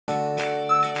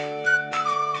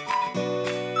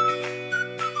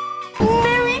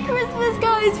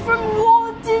guys from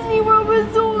Walt Disney World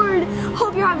Resort.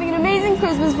 Hope you're having an amazing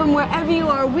Christmas from wherever you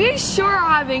are. We sure are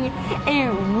having a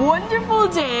wonderful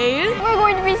day. We're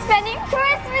going to be spending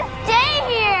Christmas Day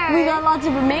here. We got lots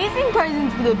of amazing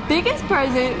presents. For the biggest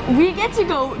present, we get to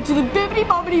go to the Bibbidi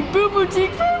Bobbidi Boo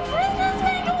Boutique for a princess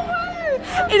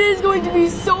makeover. It is going to be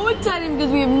so exciting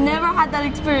because we have never had that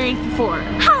experience before.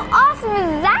 How awesome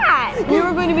is that? You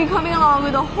are going to be coming along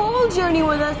with a whole journey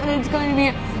with us, and it's going to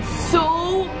be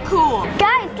so cool.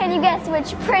 Guys, can you guess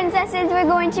which princesses we're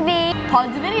going to be?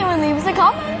 Pause the video and leave us a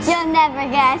comment. You'll never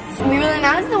guess. We will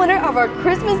announce the winner of our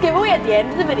Christmas giveaway at the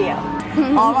end of the video.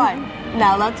 Alright,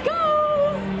 now let's go.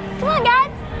 Come on,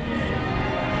 guys.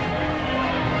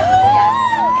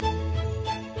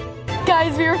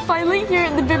 Guys, we are finally here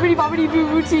at the Bibbidi Bobbidi Boo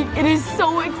Boutique. It is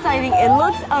so exciting. It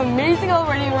looks amazing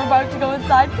already. We're about to go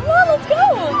inside. Come on, let's go.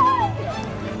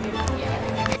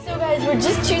 So guys, we're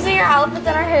just choosing our outfits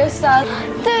and our hairstyles.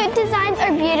 The designs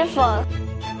are beautiful.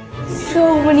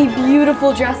 So many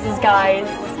beautiful dresses, guys.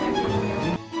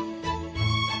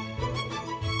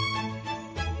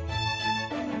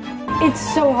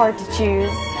 It's so hard to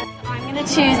choose. I'm gonna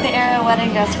choose the Ariel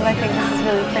wedding dress because I think this is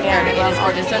really pretty. Yeah, it is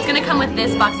gorgeous. So it's gonna come with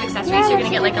this box of accessories. So you're gonna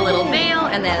get like a little veil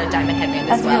and then a diamond headband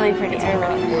as well. That's really pretty. I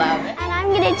really love it. And I'm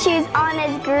gonna choose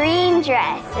Anna's green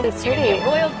dress. It's pretty.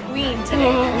 Royal queen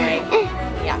today, right?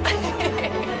 Yeah.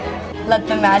 Let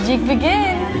the magic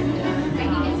begin.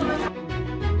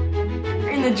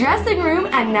 We're in the dressing room,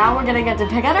 and now we're gonna get to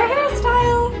pick out our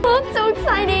hairstyle. Oh, it's so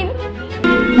exciting.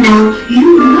 Now,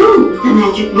 you know the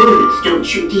magic words, don't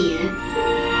you, dear?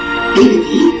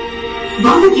 Bibbidi,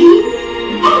 Bobbidi,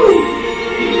 Boo!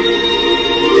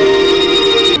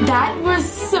 That was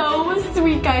so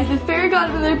sweet, guys. The fairy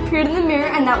godmother appeared in the mirror,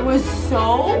 and that was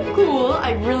so cool.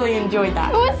 I really enjoyed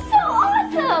that. It was so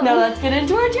awesome. Now let's get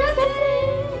into our dresses.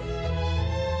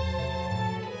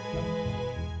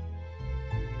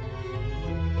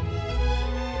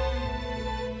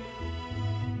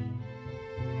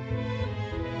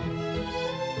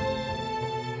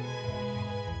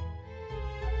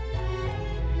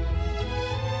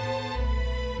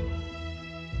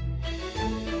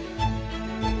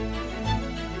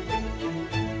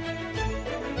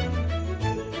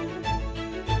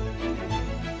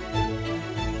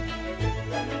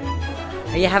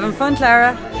 Are you having fun,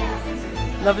 Clara?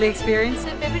 Lovely experience?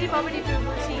 The Bibbidi Bobbidi Boo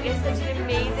Boutique is such an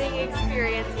amazing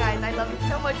experience, guys. I love it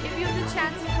so much. If you have the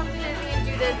chance to come to Disney and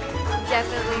do this,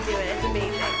 definitely do it. It's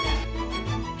amazing.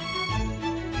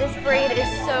 This braid is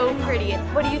so pretty.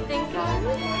 What do you think, guys?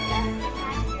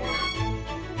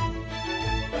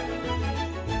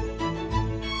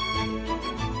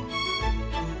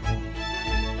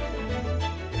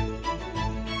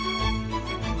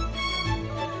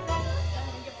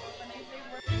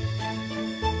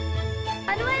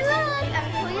 How do I look? I'm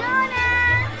Juliana.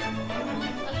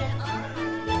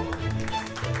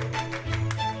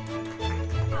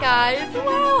 Guys,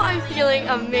 wow, I'm feeling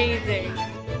amazing.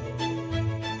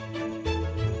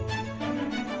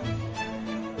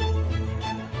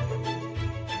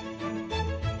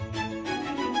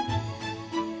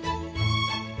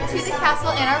 To the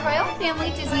castle and our royal family,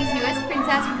 Disney's newest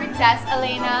princess,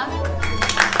 Elena.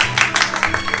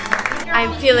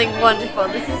 I'm feeling wonderful.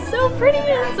 This is so pretty.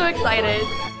 I'm so excited.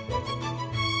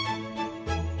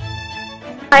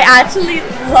 I actually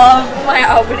love my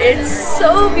outfit. It's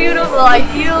so beautiful. I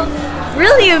feel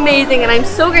really amazing, and I'm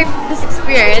so grateful for this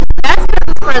experience. Best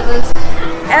Christmas present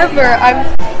ever. I'm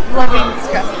loving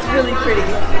this dress. It's really pretty.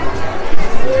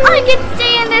 I could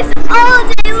stay in this all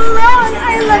day long.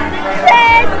 I love the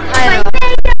dress, my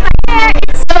makeup, my hair.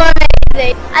 It's so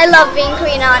amazing. I love being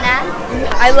Queen Anna.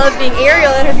 I love being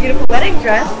Ariel in her beautiful wedding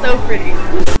dress. So pretty.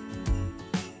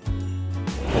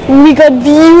 We got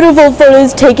beautiful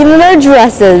photos taken in our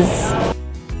dresses.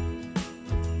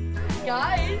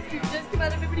 Guys, we've just come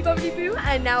out of Bibbidi Bobbidi Boo,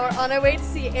 and now we're on our way to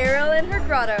see Ariel in her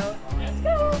grotto. Let's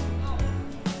go.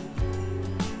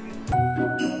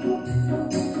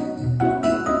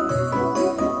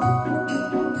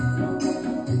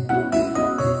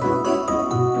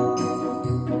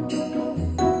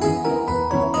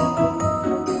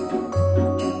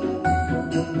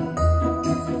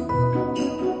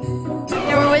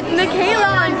 With Michaela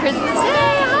on Christmas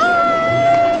Day. Hi!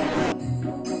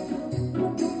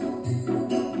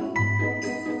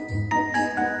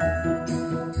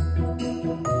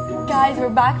 Guys, we're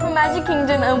back from Magic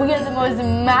Kingdom, and we had the most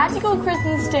magical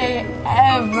Christmas day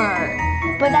ever.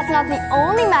 But that's not the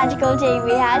only magical day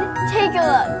we had. Take a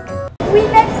look. We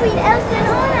met Queen Elsa and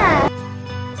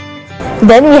Anna.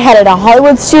 Then we headed to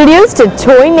Hollywood Studios to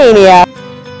Toy Mania.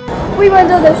 We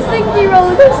went on the slinky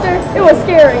roller coaster. It was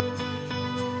scary.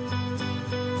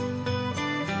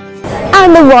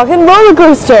 and the rock and roller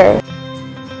coaster.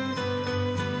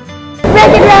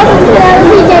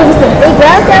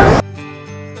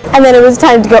 And then it was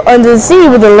time to go under the sea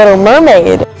with the Little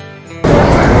Mermaid.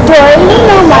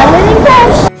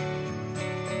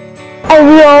 And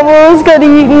we almost got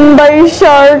eaten by a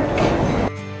shark.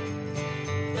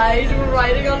 Guys, we're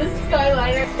riding on the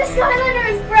Skyliner. The Skyliner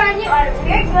is brand new and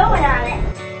we're going on it.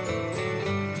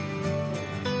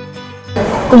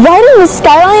 Riding the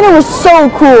Skyliner was so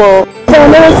cool.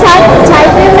 So there was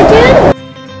Typhoon Lagoon.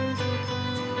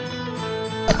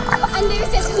 And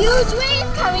there's this huge wave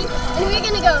coming and we're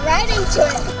gonna go right into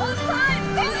it.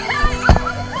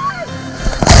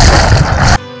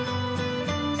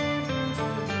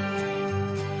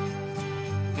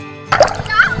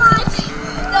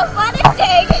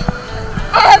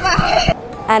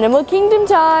 Animal Kingdom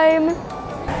time.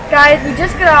 Guys, we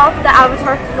just got off the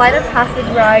Avatar Flight of Passage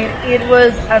ride. It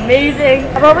was amazing.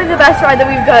 Probably the best ride that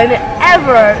we've done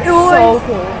ever. It was so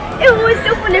cool. It was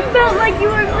so fun. It felt like you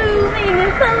were moving.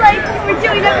 It felt like you were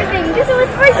doing everything. This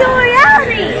was virtual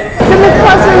reality. The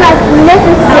McClots were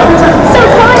magnificent. So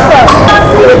colorful.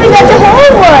 We even got to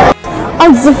hold one.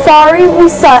 On safari,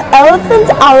 we saw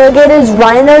elephants, alligators,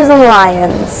 rhinos, and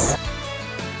lions.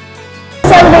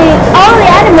 Celebrating all the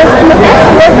animals in the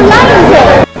festival of the Lion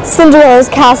King. Cinderella's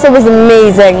castle was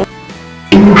amazing. A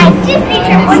Disney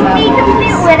trip wouldn't be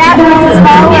complete without its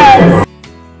small world.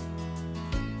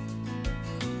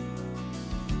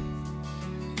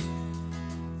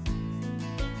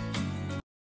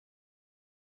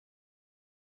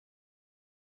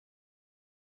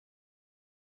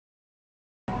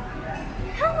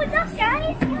 Come with us,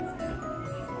 guys.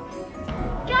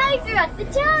 Guys, we're at the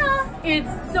top.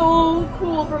 It's so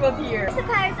cool from up here. There's the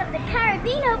Pirates of the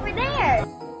Caribbean over there.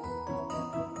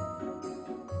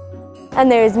 And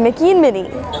there's Mickey and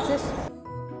Minnie.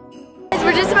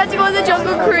 We're just about to go on the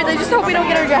Jungle Cruise. I just hope we don't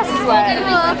get our dresses wet.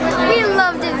 We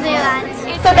love Disneyland.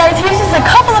 So guys, here's just a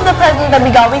couple of the presents that we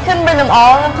got. We couldn't bring them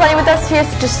all on the plane with us. Here's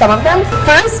just some of them.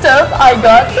 First up, I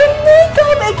got some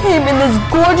makeup. It came in this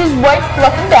gorgeous white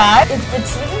fluffy bag. It's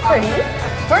petite and pretty.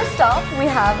 First off, we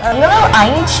have a little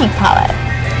eye and cheek palette.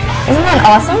 Isn't that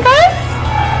awesome, guys?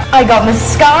 I got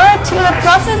mascara, 2 lip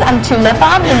glosses, and 2 lip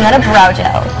balms, and then a brow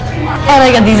gel. And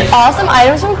I got these awesome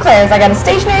items from Claire's. I got a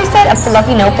stationery set, a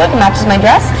fluffy notebook that matches my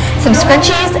dress, some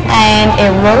scrunchies, and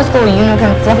a rose gold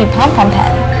unicorn fluffy pom-pom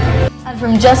pen. And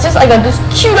from Justice, I got this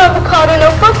cute avocado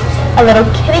notebook, a little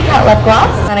kitty cat lip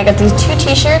gloss, and I got these 2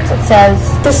 t-shirts that says,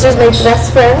 Sisters Make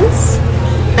Best Friends.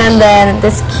 And then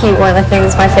this cute one, I think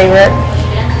is my favorite.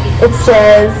 It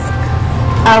says,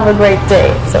 have a great day.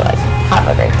 So like, have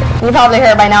a great day. You probably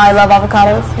heard by now I love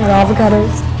avocados. I love avocados.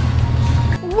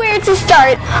 Where to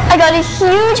start? I got a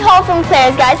huge haul from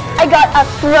Claire's, guys. I got a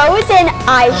Frozen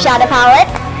eyeshadow palette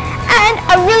and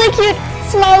a really cute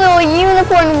small little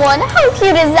unicorn one. How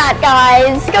cute is that,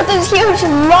 guys? I got this huge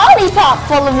lollipop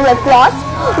full of lip gloss,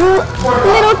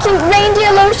 little cute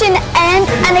reindeer lotion, and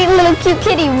a little cute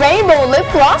kitty rainbow lip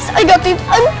gloss. I got these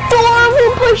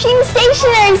adorable pushing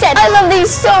stationery sets. I love these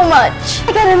so much.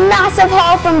 I got a massive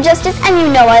haul from Justice, and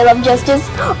you know I love Justice.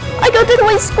 I got this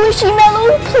white squishy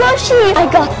mellow plushie.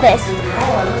 I got this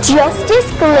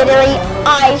Justice glittery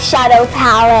eyeshadow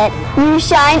palette. You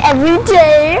shine every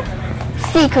day.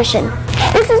 Sea cushion.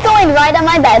 This is going right on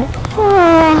my bed.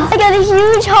 I got a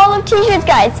huge haul of t-shirts,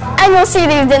 guys, and you'll see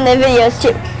these in the videos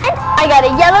too. And I got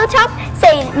a yellow top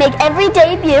saying make every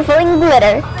day beautiful in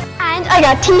glitter. And I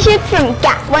got t-shirts from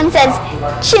Gap. One says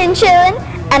Chin Chillin',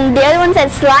 and the other one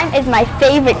says slime is my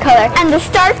favorite color. And the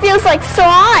star feels like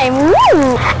slime.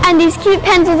 Woo! And these cute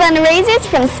pencils and erasers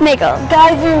from Smiggle.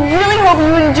 Guys, we really hope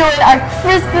you enjoyed our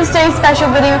Christmas Day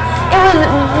special video. It was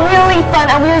really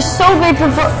fun, and we are so grateful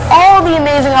for all the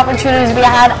amazing opportunities we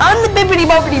had on the Bibbidi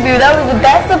Bobbidi Boo. That was the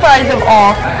best surprise of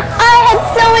all. I had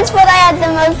so much fun. I had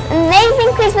the most amazing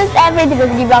Christmas ever. The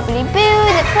Bibbidi Bobbidi Boo,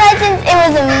 the presents, it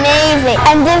was amazing.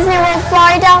 And Disney World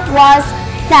Florida was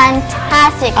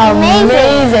fantastic.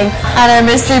 Amazing. And our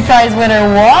mystery prize winner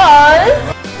was...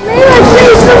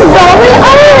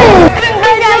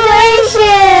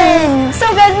 Congratulations! So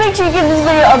guys, make sure you give this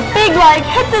video a big like,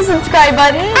 hit the subscribe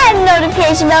button, And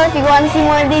notification bell if you want to see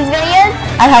more of these videos.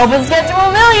 and help us get to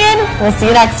 1 million. We'll see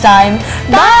you next time.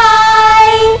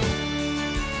 Bye!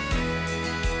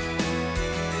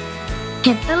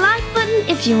 Hit the like button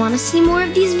if you want to see more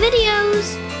of these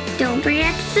videos. Don't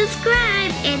forget to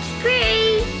subscribe. It's free.